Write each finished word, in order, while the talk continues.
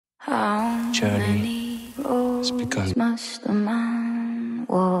journey has begun.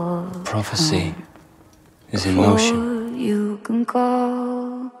 Prophecy is in motion.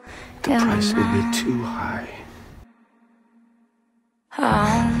 The price will be too high.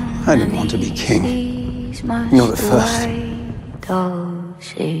 I didn't want to be king. Not at first.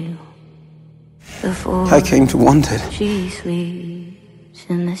 I came to want it.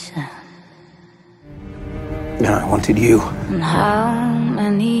 And I wanted you. And how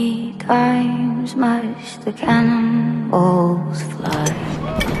many times must the cannonballs fly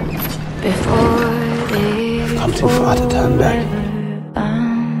before they I've come too far to turn back.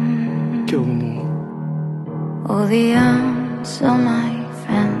 Kill them all. Oh, the answer, my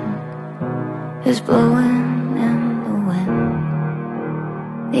friend, is blowing in the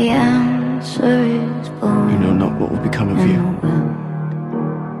wind. The answer is blowing. You know not what will become of you.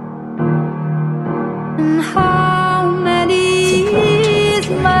 And how many years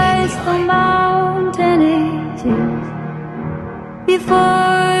must the mountain ages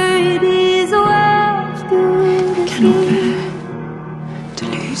before it is washed to the sea? To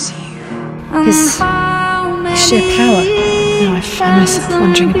lose you. His sheer power. Now I find myself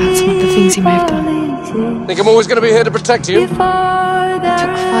wondering about some of the things he may have done. Think I'm always going to be here to protect you? It took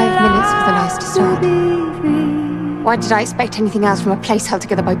 5 minutes for the lies to start. Why did I expect anything else from a place held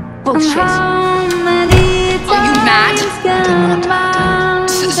together by bullshit? Are you mad? I didn't want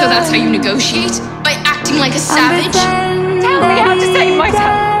to. So that's how you negotiate? By acting like a savage? Tell me how to save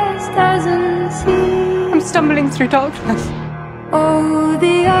myself. I'm stumbling through darkness. Oh,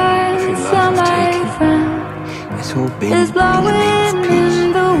 the Every answer, life I've my taken, friend, it's all been is in the blowing name of in peace.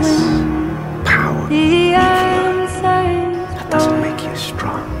 the wind. Power. The answer That doesn't make you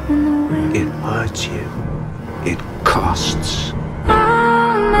strong. It hurts you. It costs.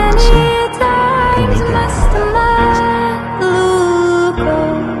 How many times must a man look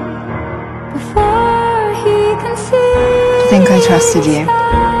up before he can see? I think I trusted you.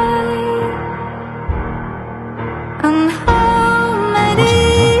 And how many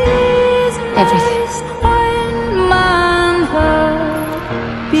years Everything. must one man hurt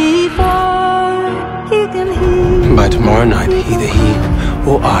before he can heal? By tomorrow night, either he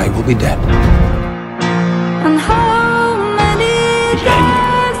or I will be dead. And how many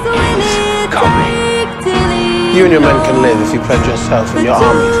times do we need to coming. take till he You and your men can live if you pledge yourself and your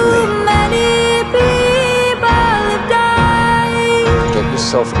army to me. many people have died. Get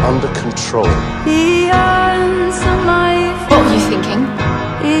yourself under control. The answer, my What were you thinking?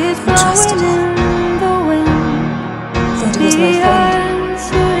 is trusted blowing him. in the wind. Thought he was my The friend.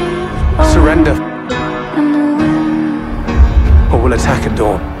 answer is blowing Surrender, in the wind. or we'll attack at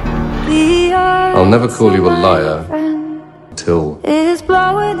dawn. The I'll never call you a answer, my liar friend, till is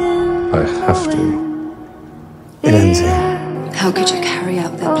blowing in I have the to. wind. It ends here. How could you carry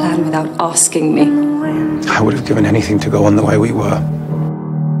out that plan without asking me? I would have given anything to go on the way we were.